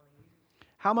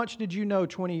 How much did you know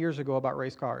 20 years ago about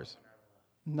race cars?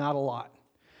 Not a lot.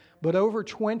 But over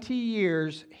 20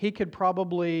 years, he could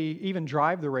probably even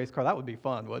drive the race car. That would be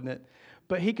fun, wouldn't it?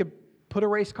 But he could put a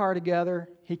race car together.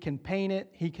 He can paint it.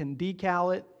 He can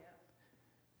decal it.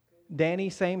 Danny,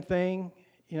 same thing.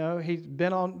 They've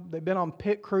been on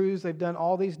pit crews. They've done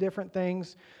all these different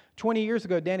things. 20 years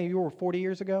ago, Danny, you were 40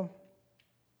 years ago?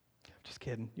 Just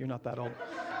kidding. You're not that old.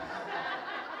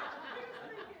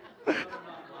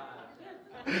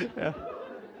 Yeah.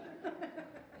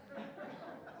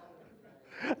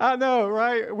 I know,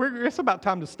 right? It's about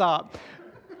time to stop.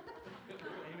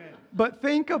 Amen. But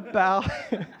think about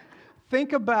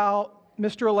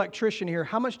Mr. Electrician here.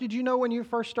 How much did you know when you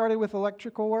first started with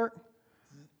electrical work?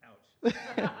 Ouch.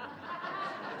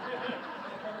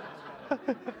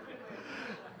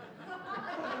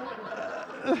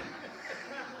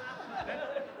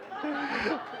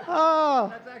 Oh,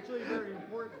 That's actually very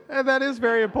important. and that is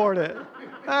very important.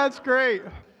 That's great.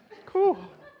 Cool.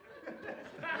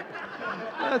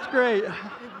 That's great.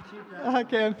 I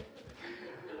can.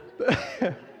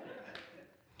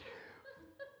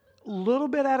 Little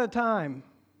bit at a time.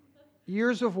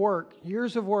 Years of work.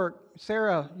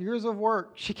 Sarah, years of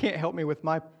work. She can't help me with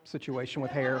my situation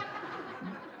with hair.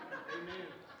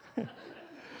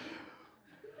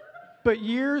 But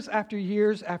years after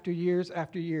years after years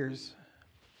after years,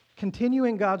 continue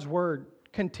in God's Word.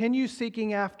 Continue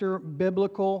seeking after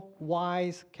biblical,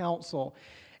 wise counsel.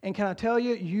 And can I tell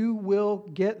you, you will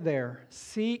get there.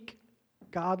 Seek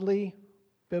godly,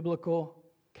 biblical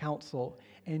counsel,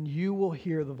 and you will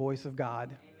hear the voice of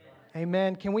God.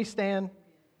 Amen. Can we stand?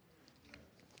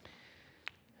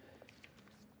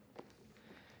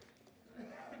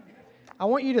 I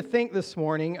want you to think this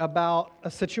morning about a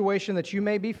situation that you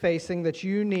may be facing that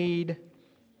you need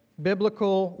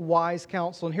biblical, wise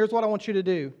counsel. And here's what I want you to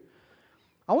do.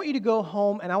 I want you to go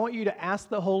home and I want you to ask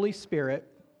the Holy Spirit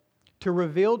to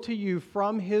reveal to you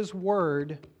from His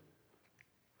Word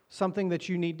something that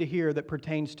you need to hear that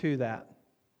pertains to that.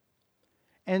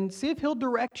 And see if He'll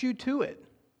direct you to it.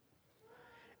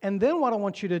 And then what I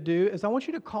want you to do is I want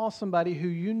you to call somebody who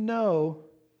you know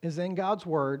is in God's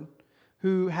Word,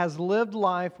 who has lived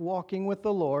life walking with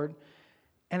the Lord,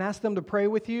 and ask them to pray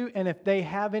with you. And if they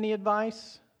have any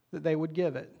advice, that they would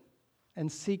give it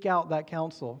and seek out that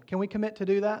counsel. Can we commit to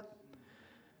do that?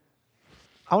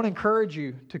 I want to encourage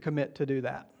you to commit to do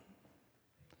that.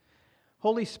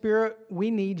 Holy Spirit,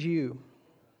 we need you.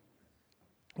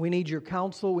 We need your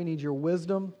counsel. We need your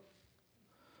wisdom.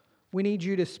 We need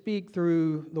you to speak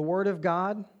through the Word of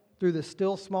God, through the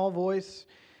still small voice,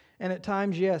 and at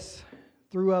times, yes,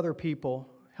 through other people.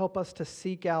 Help us to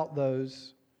seek out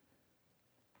those,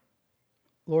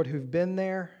 Lord, who've been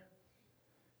there,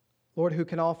 Lord, who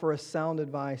can offer us sound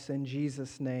advice in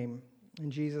Jesus' name. In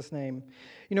Jesus' name.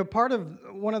 You know,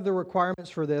 one of the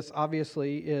requirements for this,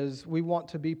 obviously, is we want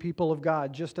to be people of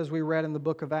God, just as we read in the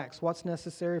book of Acts. What's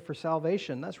necessary for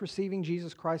salvation? That's receiving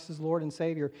Jesus Christ as Lord and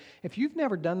Savior. If you've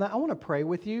never done that, I want to pray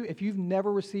with you. If you've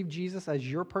never received Jesus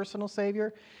as your personal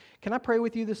Savior, can I pray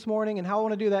with you this morning? And how I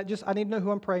want to do that, I need to know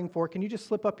who I'm praying for. Can you just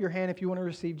slip up your hand if you want to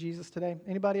receive Jesus today?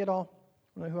 Anybody at all?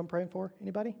 Want to know who I'm praying for?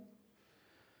 Anybody?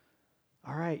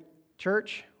 All right.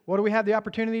 Church, what do we have the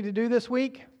opportunity to do this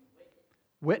week?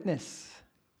 Witness.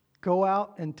 Go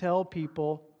out and tell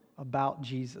people about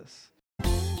Jesus.